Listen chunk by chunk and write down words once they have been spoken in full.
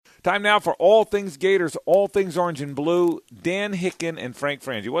Time now for All Things Gators, All Things Orange and Blue. Dan Hicken and Frank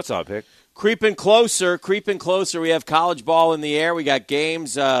Frangie. What's up, Hick? Creeping closer. We have college ball in the air. We got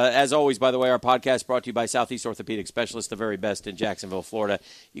games. As always, by the way, our podcast brought to you by Southeast Orthopedic Specialists, the very best in Jacksonville, Florida.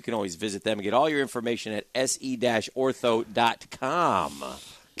 You can always visit them and get all your information at se-ortho.com.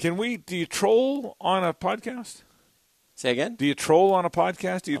 Do you troll on a podcast? Say again? Do you troll on a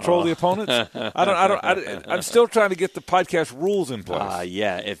podcast? Do you troll the opponents? I'm still trying to get the podcast rules in place.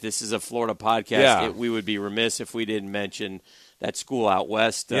 Yeah, if this is a Florida podcast, we would be remiss if we didn't mention that school out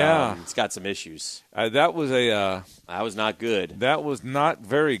west. It's got some issues. That was not good. That was not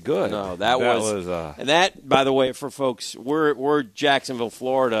very good. No, that was and that, by the way, for folks, we're Jacksonville,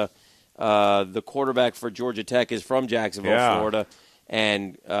 Florida. The quarterback for Georgia Tech is from Jacksonville, Florida.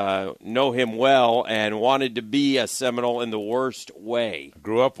 And know him well and wanted to be a Seminole in the worst way.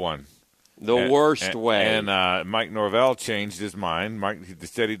 Grew up one. The worst way. And Mike Norvell changed his mind. Mike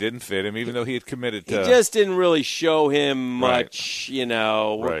said he didn't fit him, even though he had committed to. He just didn't really show him much,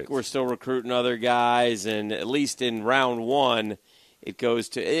 Right. We're still recruiting other guys, and at least in round one, it goes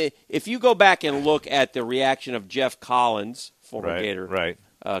to – if you go back and look at the reaction of Jeff Collins, former Gator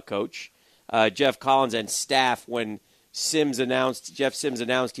coach, Jeff Collins and staff when – Jeff Sims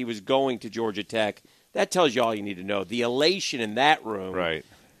announced he was going to Georgia Tech. That tells you all you need to know. The elation in that room. Right.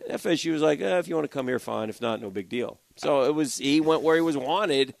 FSU was like, if you want to come here, fine. If not, no big deal. So he went where he was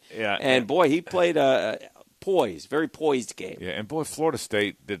wanted. Yeah. And boy, he played a very poised game. Yeah, and boy, Florida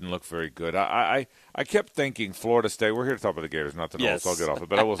State didn't look very good. I kept thinking Florida State. We're here to talk about the Gators, not the Knowles. So I'll get off it.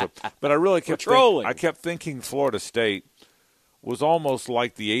 But I really kept I kept thinking Florida State was almost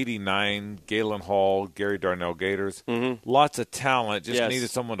like the '89 Galen Hall, Gary Darnell Gators. Mm-hmm. Lots of talent, just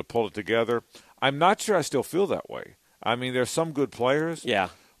needed someone to pull it together. I'm not sure I still feel that way. I mean, there's some good players. Yeah.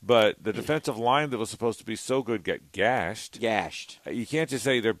 But the defensive line that was supposed to be so good got gashed. You can't just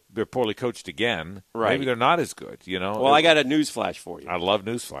say they're poorly coached again. Right. Maybe they're not as good, you know. Well, I got a news flash for you. I love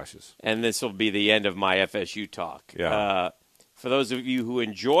news flashes. And this will be the end of my FSU talk. Yeah. For those of you who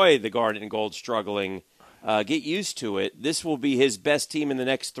enjoy the Garnet and Gold struggling, get used to it. This will be his best team in the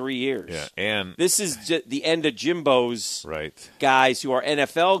next 3 years. Yeah, and this is the end of Jimbo's guys who are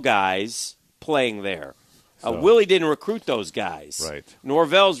NFL guys playing there. Willie didn't recruit those guys. Right.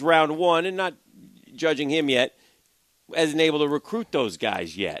 Norvell's round one, and not judging him yet, hasn't able to recruit those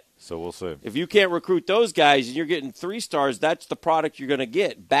guys yet. So we'll see. If you can't recruit those guys and you're getting 3 stars, that's the product you're going to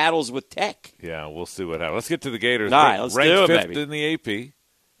get. Battles with Tech. Yeah, we'll see what happens. Let's get to the Gators. All right, let's do it, ranked 5th baby. in the AP.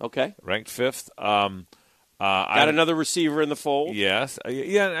 Okay. Ranked 5th. Got another receiver in the fold. Yes.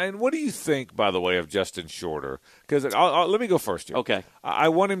 Yeah, and what do you think, by the way, of Justin Shorter? Because let me go first here. Okay. I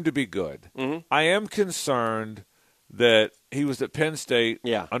want him to be good. Mm-hmm. I am concerned that he was at Penn State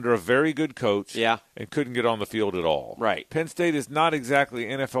under a very good coach and couldn't get on the field at all. Right. Penn State is not exactly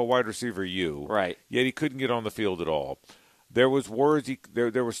NFL wide receiver right. Yet he couldn't get on the field at all. There was words.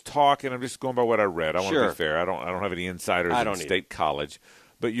 There was talk, and I'm just going by what I read. I want to be fair. I don't have any insiders in State College.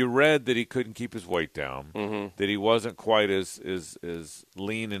 But you read that he couldn't keep his weight down, that he wasn't quite as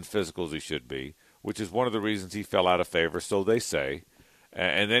lean and physical as he should be, which is one of the reasons he fell out of favor, so they say.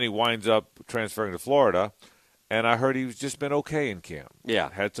 And then he winds up transferring to Florida, and I heard he's just been okay in camp. Yeah.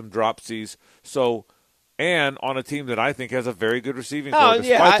 Had some dropsies. So, and on a team that I think has a very good receiving core,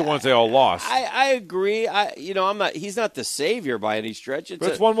 despite the ones they all lost. I agree. He's not the savior by any stretch.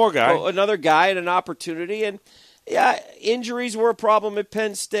 It's one more guy. Another guy and an opportunity, and injuries were a problem at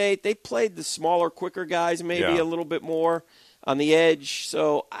Penn State. They played the smaller, quicker guys maybe a little bit more on the edge.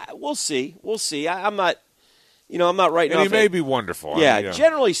 So we'll see. I'm not writing off. And he may be wonderful.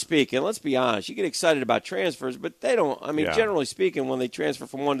 Generally speaking, let's be honest. You get excited about transfers, but they don't. I mean, generally speaking, when they transfer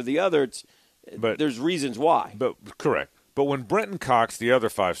from one to the other, there's reasons why. But correct. But when Brenton Cox, the other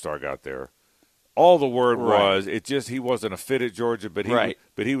 5-star, got there, all the word was he wasn't a fit at Georgia, but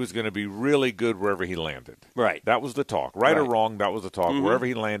he was going to be really good wherever he landed. Right. That was the talk. Right or wrong, that was the talk. Mm-hmm. Wherever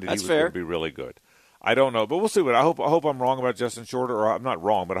he landed, That's he was fair. going to be really good. I don't know, but we'll see. I hope I'm wrong about Justin Shorter, or I'm not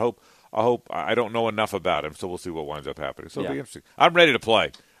wrong, but I hope I don't know enough about him, so we'll see what winds up happening. So it'll be interesting. I'm ready to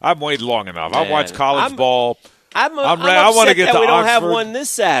play. I've waited long enough. I've watched college ball. I'm ready. I want to get that to we don't Oxford. have one this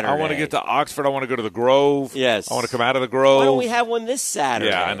Saturday. I want to get to Oxford. I want to go to the Grove. Yes. I want to come out of the Grove. Why don't we have one this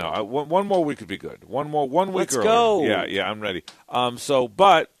Saturday? Yeah, I know. One more week would be good. One week Let's earlier. go. Yeah, I'm ready.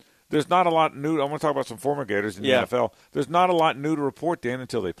 But there's not a lot new. I want to talk about some former Gators in the NFL. There's not a lot new to report, Dan,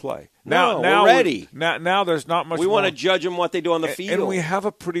 until they play. Now we're ready. Now there's not much. We want to judge them what they do on the field, and we have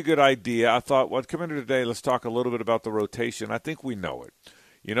a pretty good idea. I thought, come into today. Let's talk a little bit about the rotation. I think we know it.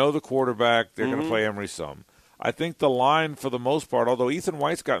 You know the quarterback. They're going to play Emery some. I think the line, for the most part, although Ethan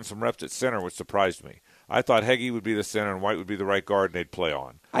White's gotten some reps at center, which surprised me. I thought Heggie would be the center and White would be the right guard, and they'd play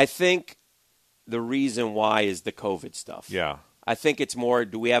on. I think the reason why is the COVID stuff. Yeah. I think it's more,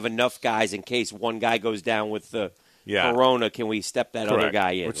 do we have enough guys in case one guy goes down with the corona? Can we step that other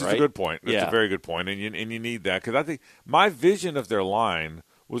guy in? Which is right? a good point. That's a very good point, and you need that because I think my vision of their line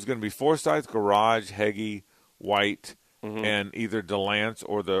was going to be Forsythe, Garage, Heggie, White, and either DeLance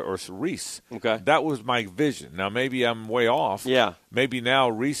or Reese. Okay, that was my vision. Now maybe I'm way off. Yeah, maybe now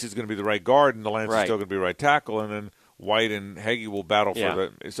Reese is going to be the right guard, and DeLance is still going to be right tackle, and then White and Heggie will battle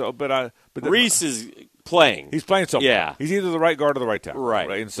for the. So, but Reese is playing. He's playing something. Yeah, he's either the right guard or the right tackle. Right.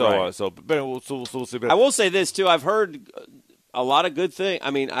 And so, but we'll see. I will say this too. I've heard a lot of good things.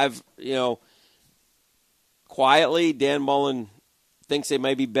 I mean, quietly, Dan Mullen thinks they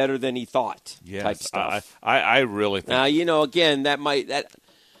may be better than he thought. Yes, type stuff. I really think. Now, again,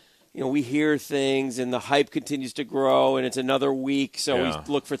 we hear things and the hype continues to grow, and it's another week, so we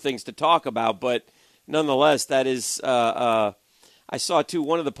look for things to talk about. But nonetheless, that is. I saw too.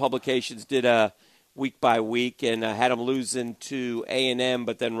 One of the publications did a week by week and had them losing to A&M,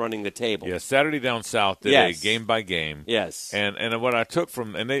 but then running the table. Yeah, Saturday Down South did a game by game. Yes, and what I took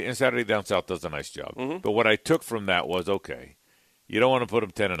from and Saturday Down South does a nice job. Mm-hmm. But what I took from that was you don't want to put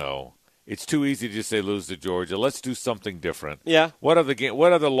them 10-0. It's too easy to just say lose to Georgia. Let's do something different. Yeah. What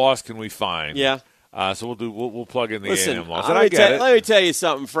other loss can we find? Yeah. So we'll plug in the A&M loss. Let me tell you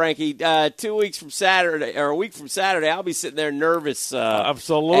something, Frankie. 2 weeks from Saturday, or a week from Saturday, I'll be sitting there nervous.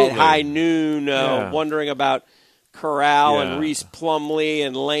 Absolutely. At high noon, wondering about Corral and Reese Plumlee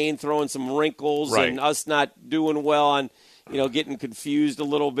and Lane throwing some wrinkles and us not doing well on, getting confused a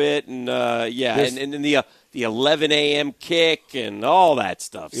little bit and and the 11 a.m. kick and all that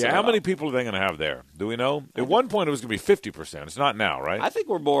stuff. Yeah, how many people are they going to have there? Do we know? At one point, it was going to be 50%. It's not now, right? I think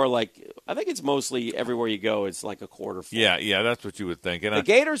we're more I think it's mostly everywhere you go, it's like a quarter full. Yeah, that's what you would think. And the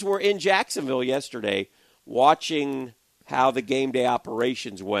Gators were in Jacksonville yesterday watching how the game day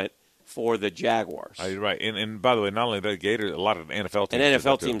operations went for the Jaguars. Right, and by the way, not only the Gators, a lot of NFL teams. And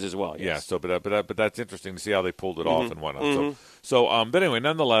NFL teams as well, yes. Yeah, so, but that's interesting to see how they pulled it off and whatnot. Mm-hmm. So, but anyway,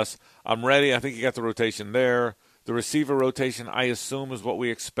 nonetheless, I'm ready. I think you got the rotation there. The receiver rotation, I assume, is what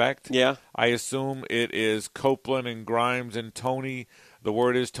we expect. Yeah. I assume it is Copeland and Grimes and Toney. The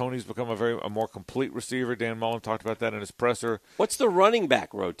word is Toney's become a more complete receiver. Dan Mullen talked about that in his presser. What's the running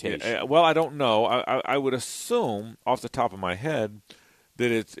back rotation? Yeah, well, I don't know. I would assume, off the top of my head,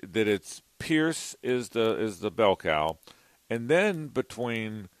 that it's Pierce is the bell cow, and then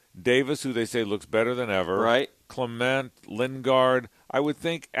between Davis, who they say looks better than ever, right? Clement, Lingard. I would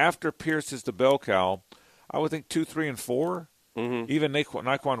think after Pierce is the bell cow, I would think 2, 3, and 4. Mm-hmm. Even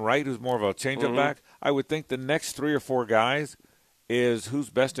Naquan Wright, who's more of a change-up back. I would think the next 3 or 4 guys is who's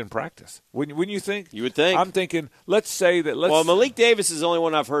best in practice. Wouldn't you think? You would think. I'm thinking. Well, Malik Davis is the only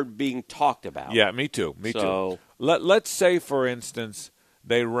one I've heard being talked about. Yeah, me too. Too. Let's say, for instance,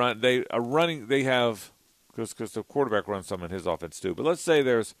 they have because the quarterback runs some in his offense too. But let's say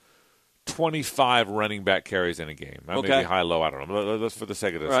there's 25 running back carries in a game. That may be high, low. I don't know. Let's for the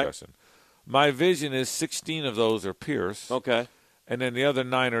sake of discussion. Right. My vision is 16 of those are Pierce. Okay. And then the other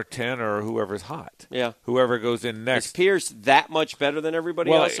 9 or 10 are whoever's hot. Yeah. Whoever goes in next. Is Pierce that much better than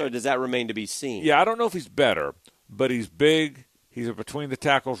everybody else, or does that remain to be seen? Yeah, I don't know if he's better, but he's big. He's a between the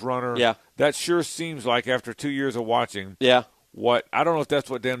tackles runner. Yeah. That sure seems like after 2 years of watching. Yeah. I don't know if that's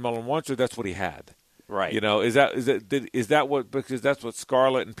what Dan Mullen wants or that's what he had. Right. Is that what, because that's what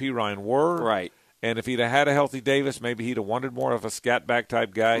Scarlett and P. Ryan were. Right. And if he'd have had a healthy Davis, maybe he'd have wanted more of a scat back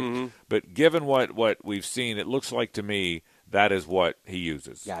type guy. Mm-hmm. But given what we've seen, it looks like to me that is what he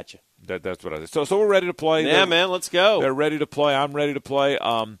uses. Gotcha. That's what I think. So we're ready to play. Yeah, man, let's go. They're ready to play. I'm ready to play.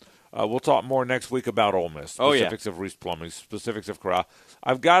 We'll talk more next week about Ole Miss. Specifics of Reese Plumlee, specifics of Corral.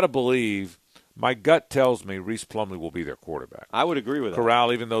 I've got to believe, my gut tells me Reese Plumlee will be their quarterback. I would agree with that.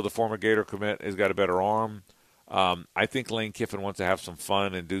 Corral, even though the former Gator commit has got a better arm, I think Lane Kiffin wants to have some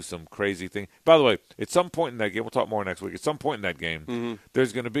fun and do some crazy thing. By the way, at some point in that game, we'll talk more next week, at some point in that game,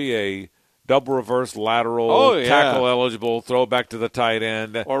 there's going to be a double reverse lateral, tackle eligible, throw it back to the tight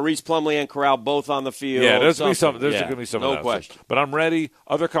end. Or Reese Plumlee and Corral both on the field. Yeah, there's going to be some no of that. question. But I'm ready.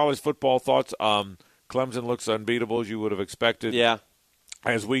 Other college football thoughts. Clemson looks unbeatable, as you would have expected. Yeah.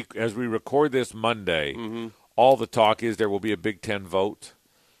 As we record this Monday, all the talk is there will be a Big Ten vote.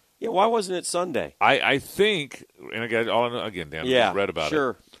 Yeah, why wasn't it Sunday? I think, and again, Dan, read about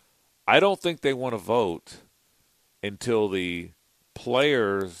it. I don't think they want to vote until the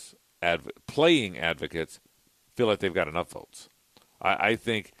players, playing advocates, feel like they've got enough votes. I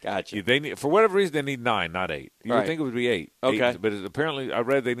think they need, for whatever reason, they need 9, not 8. You would think it would be 8. Okay. But apparently I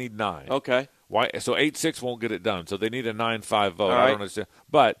read they need 9. Okay. Why? So 8-6 won't get it done. So they need a 9-5 vote. Right. I don't understand.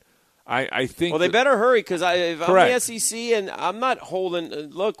 But I think. Well, they better hurry because if I'm the SEC and I'm not holding.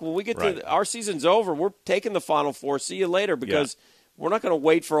 Look, when we get to our season's over, we're taking the Final Four. See you later because we're not going to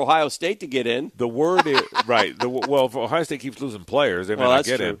wait for Ohio State to get in. The word is right. Well, if Ohio State keeps losing players, they may not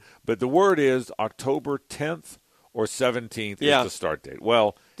get in. But the word is October 10th or 17th is the start date.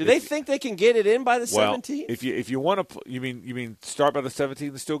 Well, do they think they can get it in by the 17th? If you want to, you mean start by the 17th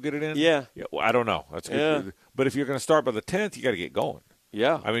and still get it in? Yeah. Well, I don't know. That's good. Yeah. But if you're going to start by the 10th, you got to get going.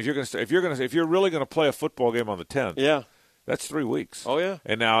 Yeah. I mean, if you're really going to play a football game on the 10th, that's 3 weeks. Oh yeah.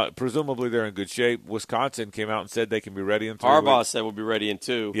 And now presumably they're in good shape. Wisconsin came out and said they can be ready in 3 weeks. Harbaugh said we'll be ready in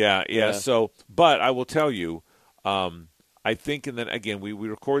 2. Yeah. So, but I will tell you, I think, and then again, we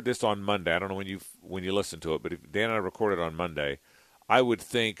record this on Monday. I don't know when you listen to it, but if Dan and I recorded on Monday, I would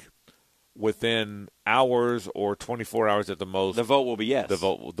think within hours or 24 hours at the most, the vote will be yes. The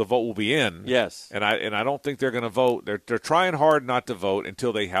vote will be in. Yes. And I don't think they're going to vote. They're trying hard not to vote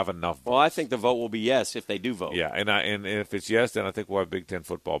until they have enough votes. Well, I think the vote will be yes if they do vote. Yeah, and if it's yes, then I think we'll have Big Ten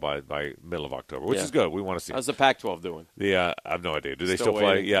football by middle of October, which is good. We want to see. How's the Pac-12 doing? I have no idea. Do they still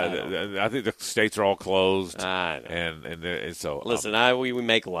play? Yeah, I think the states are all closed. I know. And so listen, we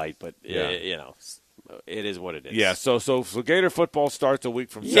make light, but it is what it is. Yeah, so Gator football starts a week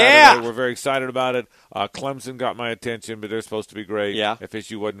from Saturday. We're very excited about it. Clemson got my attention, but they're supposed to be great. Yeah.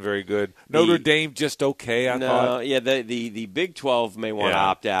 FSU wasn't very good. Notre Dame just okay, I thought. Yeah, the Big 12 may want to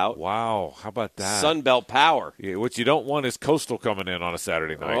opt out. Wow, how about that? Sun Belt Power. Yeah, what you don't want is Coastal coming in on a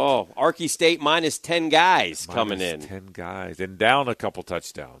Saturday night. Oh, Arky State minus 10 guys coming in. 10 guys, and down a couple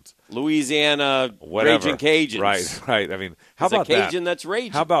touchdowns. Louisiana, Raging Cajuns. Right. I mean, how about that? Cajun that's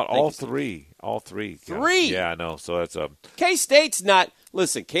raging. How about all three? All three. Three? Yeah, I know. So that's K-State's not –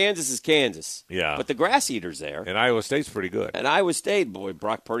 listen, Kansas is Kansas. Yeah. But the Grass Eaters there. And Iowa State's pretty good. And Iowa State, boy,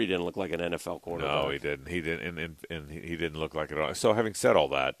 Brock Purdy didn't look like an NFL quarterback. No, he didn't. He didn't, and he didn't look like it at all. So having said all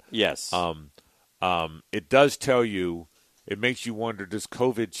that. Yes. It does tell you – it makes you wonder, does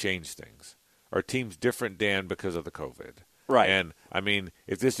COVID change things? Are teams different, Dan, because of the COVID? Right. And, I mean,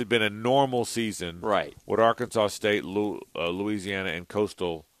 if this had been a normal season, right, would Arkansas State, Louisiana, and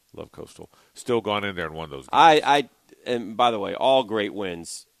Coastal, love Coastal, still gone in there and won those games? And by the way, all great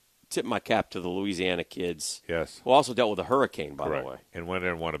wins. Tip my cap to the Louisiana kids. Yes. Who also dealt with a hurricane, by the way. And went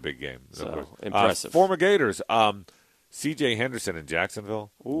in and won a big game. So, impressive. Former Gators, C.J. Henderson in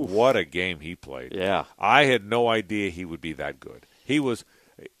Jacksonville, what a game he played. Yeah. I had no idea he would be that good. He was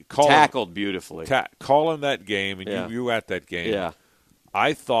 – tackled beautifully. Calling that game, and you were at that game. Yeah.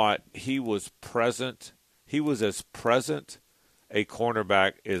 I thought he was present. He was as present a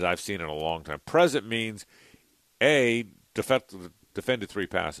cornerback as I've seen in a long time. Present means, defended 3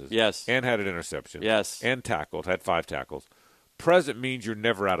 passes. Yes. And had an interception. Yes. And tackled, had 5 tackles. Present means you're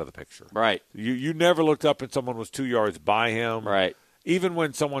never out of the picture. Right. You never looked up and someone was 2 yards by him. Right. Even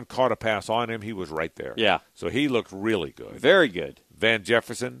when someone caught a pass on him, he was right there. Yeah. So he looked really good. Very good. Van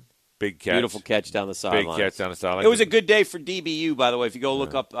Jefferson, big catch. Beautiful catch down the sideline. Big catch down the sideline. It was a good day for DBU, by the way. If you go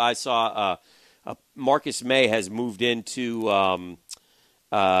look up, I saw Marcus May has moved into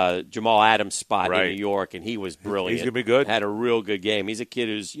Jamal Adams' spot in New York, and he was brilliant. He's going to be good. Had a real good game. He's a kid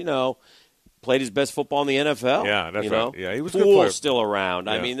who's, played his best football in the NFL. Yeah, that's right. Yeah, he was Poole a good player. Still around.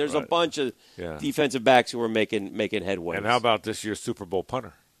 Yeah, I mean, there's a bunch of defensive backs who are making headway. And how about this year's Super Bowl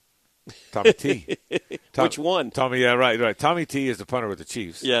punter? Tommy T. Which one? Tommy, yeah, right. Tommy T is the punter with the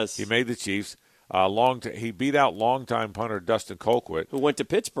Chiefs. Yes. He made the Chiefs. He beat out longtime punter Dustin Colquitt. Who went to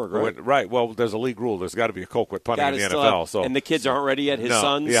Pittsburgh, right? Right. Well, there's a league rule. There's got to be a Colquitt punter in the NFL. And the kids aren't ready yet? His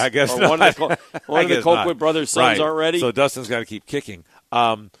sons? Yeah, I guess or not. One of the Colquitt brothers' sons aren't ready? So Dustin's got to keep kicking.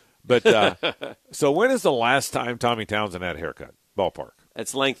 But so when is the last time Tommy Townsend had a haircut? Ballpark.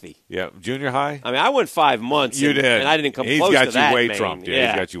 It's lengthy. Yeah, junior high? I mean, I went 5 months. You did. And I didn't come close to that. He's got you way trumped. Yeah,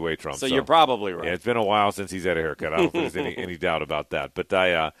 he's got you way trumped. So you're probably right. Yeah, it's been a while since he's had a haircut. I don't think there's any doubt about that. But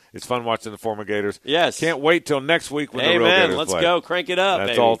it's fun watching the former Gators. Yes. Can't wait till next week when the real Gators let's play. Go. Crank it up,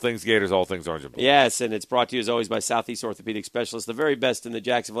 That's baby. all things Gators, all things Orange and Blue. Yes, and it's brought to you, as always, by Southeast Orthopedic Specialists, the very best in the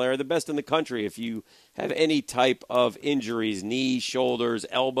Jacksonville area, the best in the country. If you have any type of injuries, knees, shoulders,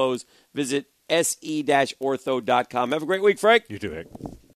 elbows, visit se-ortho.com. Have a great week, Frank. You too, Hank.